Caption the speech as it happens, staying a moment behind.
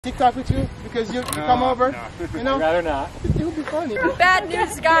TikTok with you because you come over. No. You know, I'd rather not. It would be funny. Bad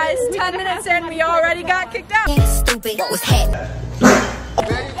news, guys. 10 minutes in, we already got kicked out. Stupid. What was happening?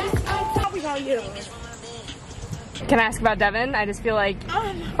 Can I ask about Devin? I just feel like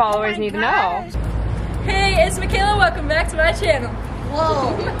followers need to know. Hey, it's Michaela. Welcome back to my channel.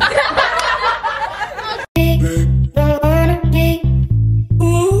 Whoa.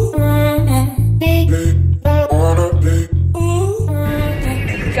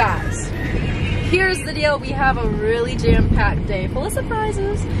 Guys, here's the deal. We have a really jam-packed day full of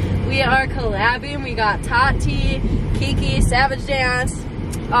surprises. We are collabing. We got Tati, Keke, Savage Dance,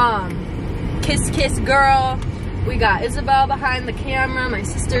 Kiss Kiss Girl. We got Isabel behind the camera. My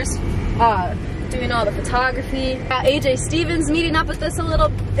sister's doing all the photography. Got Ajay Stevens meeting up with us in a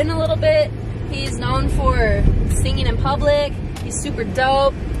little bit. He's known for singing in public. He's super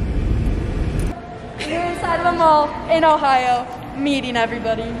dope. We're inside of a mall in Ohio, meeting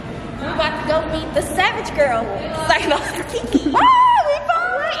everybody. We're about to go meet the Savage Girl. Second off, Keke. Oh, we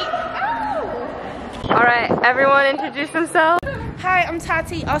both. All right, everyone introduce themselves. Hi, I'm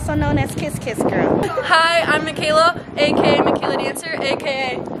Tati, also known as Kiss Kiss Girl. Hi, I'm Michaela, aka Mikailadancer,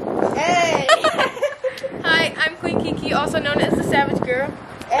 aka. Hey. Hi, I'm Queen Keke, also known as the Savage Girl.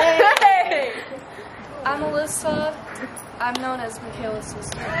 Hey. I'm Alyssa. I'm known as Michaela's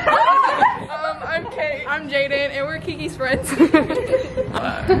sister. I'm Kate. I'm Jaden, and we're Keke's friends.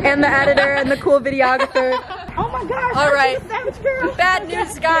 And the editor and the cool videographer. Oh my gosh. All right. Savage Girl. Bad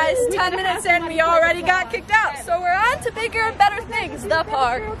news, guys. 10 minutes in, we already got kicked out. So we're on to bigger and better things, the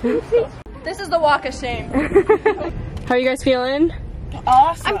park. This is the walk of shame. How are you guys feeling?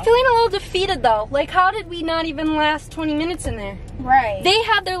 Awesome. I'm feeling a little defeated though. Like, how did we not even last 20 minutes in there? Right. They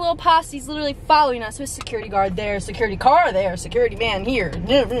had their little posses literally following us with security guard there, security car there, security man here.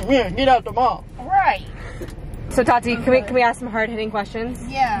 Get out the mall. Right. So Tati, can we ask some hard-hitting questions?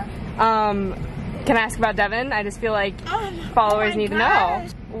 Yeah. Can I ask about Devin? I just feel like followers need to know.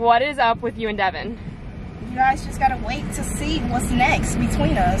 What is up with you and Devin? You guys just gotta wait to see what's next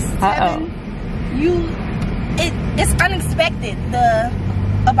between us. Uh-oh. It's unexpected,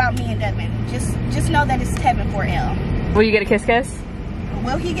 about me and Devin. Just know that it's Tevin for L. Will you get a kiss kiss?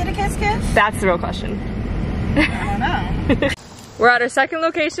 Will he get a kiss kiss? That's the real question. I don't know. We're at our second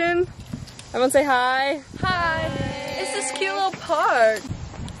location. Everyone say hi. Hi. It's this cute little park.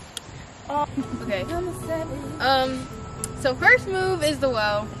 Okay. So first move is the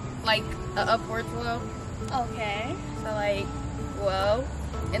whoa, like a upwards whoa. Okay. So like whoa,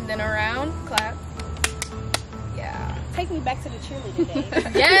 and then around, clap. Yeah. Take me back to the cheerleader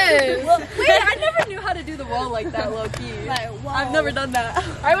days. Yes. Well, wait, I never knew how to do the wall like that, low key. Like, whoa. I've never done that.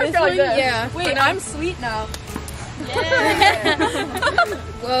 I always go like this. Yeah. Wait, I'm sweet now. Yeah.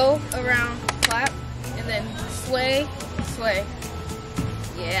 Whoa, around, clap, and then sway, sway.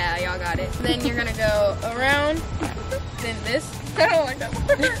 Yeah, y'all got it. Then you're gonna go around, then this. I don't like that.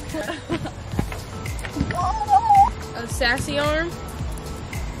 A sassy arm,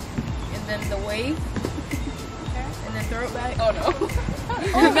 and then the wave, and then throw it back. Oh no.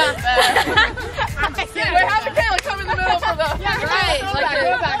 Not that. Wait, have Michaela come in the middle for the. Yeah, right. Like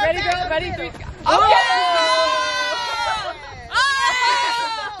Go back. Ready, go. Ready, 3. Okay.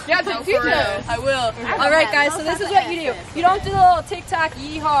 Yeah, teach us. I will. Alright guys, so this is what you do. You don't do the little tic-tac,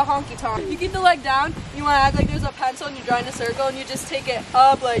 yeehaw, honky-tonk. You keep the leg down, you want to act like there's a pencil and you're drawing a circle and you just take it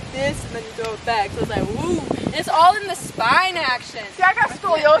up like this and then you throw it back. So it's like, woo. And it's all in the spine action. See, I got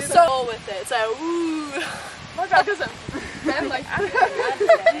scoliosis. So with it. It's like, woo. Look, that doesn't bend like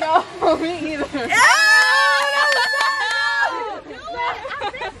that. No, me either.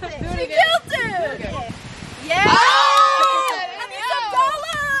 She killed it! Yeah! Oh! I need some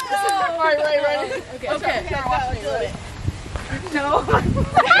dollars! Alright, ready? Okay. No.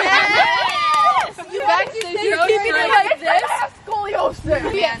 Yes! You back you you're keeping it like this? Scoliosis.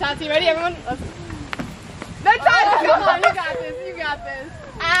 Yeah, Tati, ready, everyone? No, Tati, come on, you got this, you got this.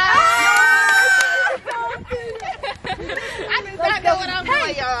 I did not know what I'm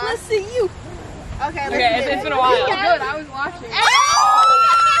doing, y'all. Let's see you. Okay, let's Okay, it's been a while. Good, I was watching.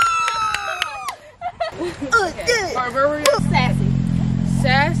 Alright, where were you? Sassy.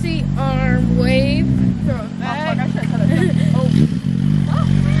 Sassy arm wave. Throw it back.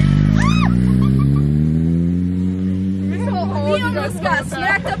 We almost got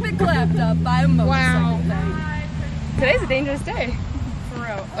smacked up and clapped up by a motorcycle. Wow. Today's a dangerous day. For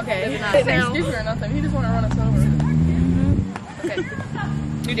real. Okay, it's not an excuse or nothing. He just want to run us over. Okay.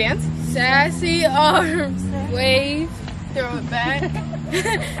 New dance? Sassy arms wave. Throw it back.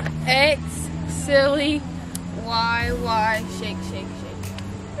 X, silly, Y, shake, shake, shake.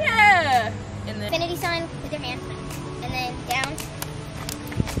 Yeah! And then Infinity sign with your hand, and then down,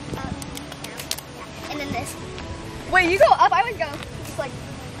 Wait, you go up. I would go. Just like.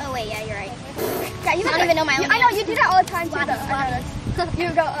 Oh wait, yeah, you're right. Yeah, you I don't even know my own I know name. you do that all the time too. You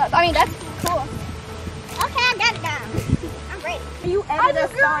go up. I mean, that's cool. Okay, I got it down. I'm ready. You added a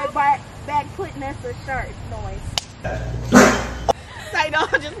side back foot and that's a shark noise. I know,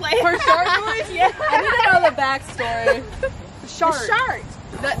 just like For shark noise? Yeah. I need to know the backstory. Shark. Shark.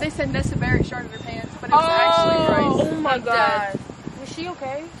 They said Nessa Barrett sharted her pants, but it was actually Bryce. Oh my god. Was she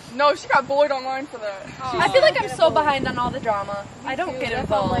okay? No, she got bullied online for that. I feel like I'm so behind on all the drama. I don't get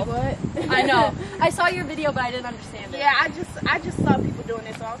involved. Like, what? I know. I saw your video, but I didn't understand it. Yeah, I just saw people doing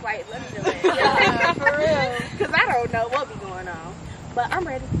it, so I was like, let me do it. Yeah, for real. Because I don't know what be going on. But I'm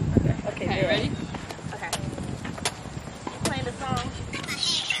ready. Okay, you ready? Okay. Playing the song.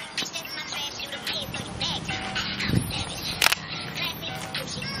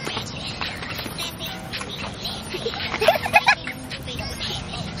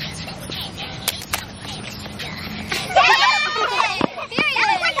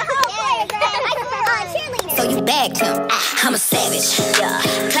 So you bagged him. I'm a savage. Yeah.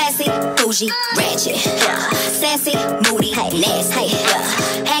 Classy, bougie, ratchet. Yeah. Sassy, moody, nasty.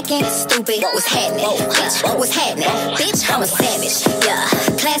 Yeah. Hacking, stupid. What was happening? Bitch, what was happening? Bitch, I'm a savage. Yeah.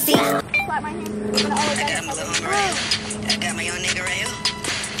 Classy. Clap my hand. I got my little homie right here. I got my young nigga right here.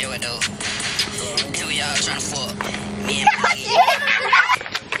 Yo, what though? Two of y'all trying to fuck. Me and my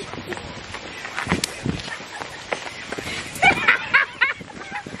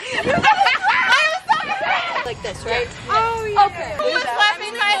Like this, right? Oh, yeah. Okay. Who was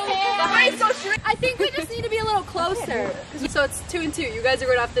clapping my hand? I think we just need to be a little closer. So it's 2 and 2. You guys are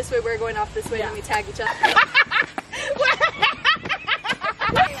going off this way, we're going off this way, and we tag each other.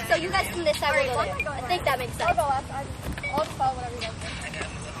 So you guys can decide where to live. I think that makes sense. I'll go up. I'll just follow whatever you guys do. I got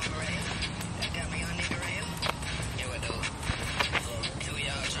my little homie right here. I got my young nigga right here. Yo, what though? Two of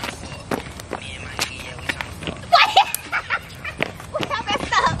y'all trying to fuck. Me and my nigga, yeah, we trying to fuck. Look how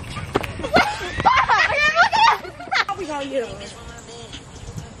messed up. How we gonna use?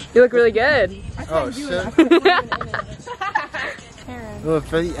 You look really good. Oh, shit. Oh,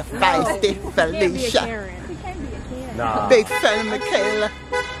 feisty Felicia. Nah. Big fan of Michaela.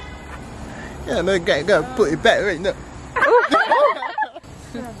 Yeah, no, gotta put it back right now.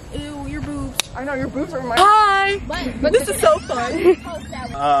 Ew, your boobs. I know, your boobs are my. Hi! But this is so fun.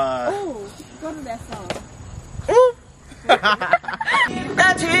 Go to that song.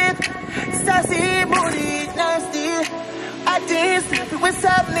 Ratchet, sassy, moody, nasty. I dance, what's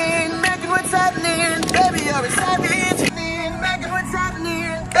happening? Megan, what's happening? Baby, you're a savage. Megan, what's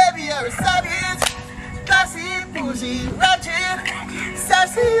happening? Baby, you're a savage. Classy, bougie, ratchet,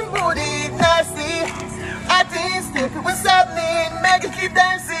 sassy, moody, nasty. I dance, what's happening? Megan, keep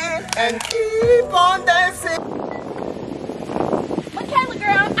dancing and keep on dancing. Michaela,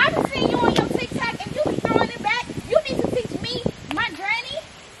 girl, I done seen you on your TikTok and you be throwing it back. You need to teach me, my granny.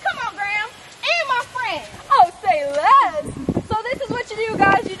 Come on, Graham, and my friend. Oh, say less! So this is what you do,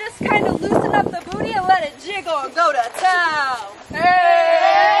 guys. You just kind of loosen up the booty and let it jiggle and go to town. Hey!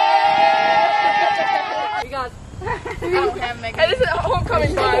 You guys. I don't have Megan. Hey, this is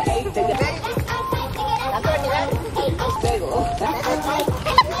homecoming vibes.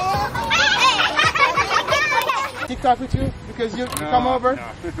 TikTok with you because you come over.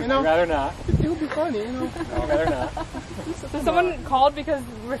 No. You know, I'd rather not. it would be funny. You know. I'd rather not. So someone called because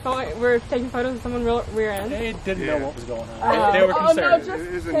we're taking photos of someone rear end. They didn't know what was going on. They were concerned. just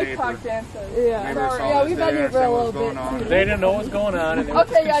It is a TikTok neighbor. dancers. Yeah. Yeah, we've been here for a little bit. They didn't know what was going on, and they were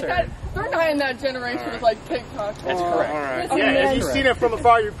Okay, yeah, concerned. they're not in that generation with like TikTok. That's correct. All right. Yeah, if you've seen it from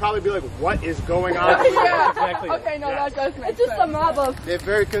afar, you'd probably be like, what is going on? Yeah. Exactly. Okay, no, that does make It's just sense. a mob of. They're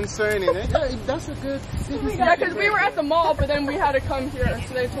very concerning. Yeah, that's a good. Yeah, because we were at the mall, but then we had to come here,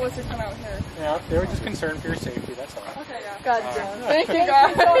 so they told us to come out here. Yeah, they were just concerned for your safety, that's all. Okay, yeah. Goddamn. Thank you,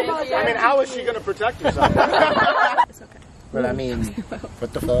 guys. I mean, how is she going to protect herself? But I mean,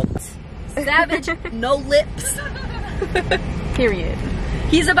 what the fuck? Savage, no lips. Period.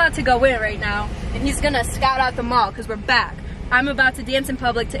 He's about to go in right now, and he's gonna scout out the mall because we're back. I'm about to dance in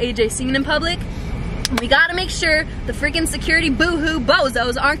public to AJ singing in public. We gotta make sure the freaking security boohoo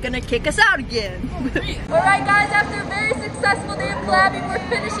bozos aren't gonna kick us out again. Alright guys, after a very successful day of collabing, we're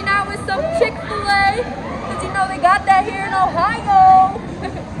finishing out with some Chick-fil-A. Because you know they got that here in Ohio.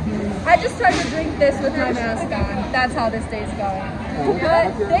 I just tried to drink this with my mask on. That's how this day's going.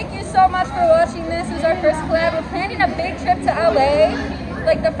 But thank you so much for watching this. It was our first collab. We're planning a big trip to LA,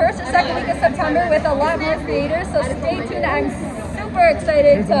 like the 1st or 2nd week of September with a lot more creators. So stay tuned. I'm super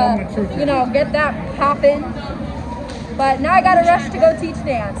excited to, you know, get that poppin'. But now I gotta rush to go teach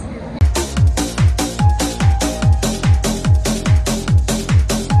dance.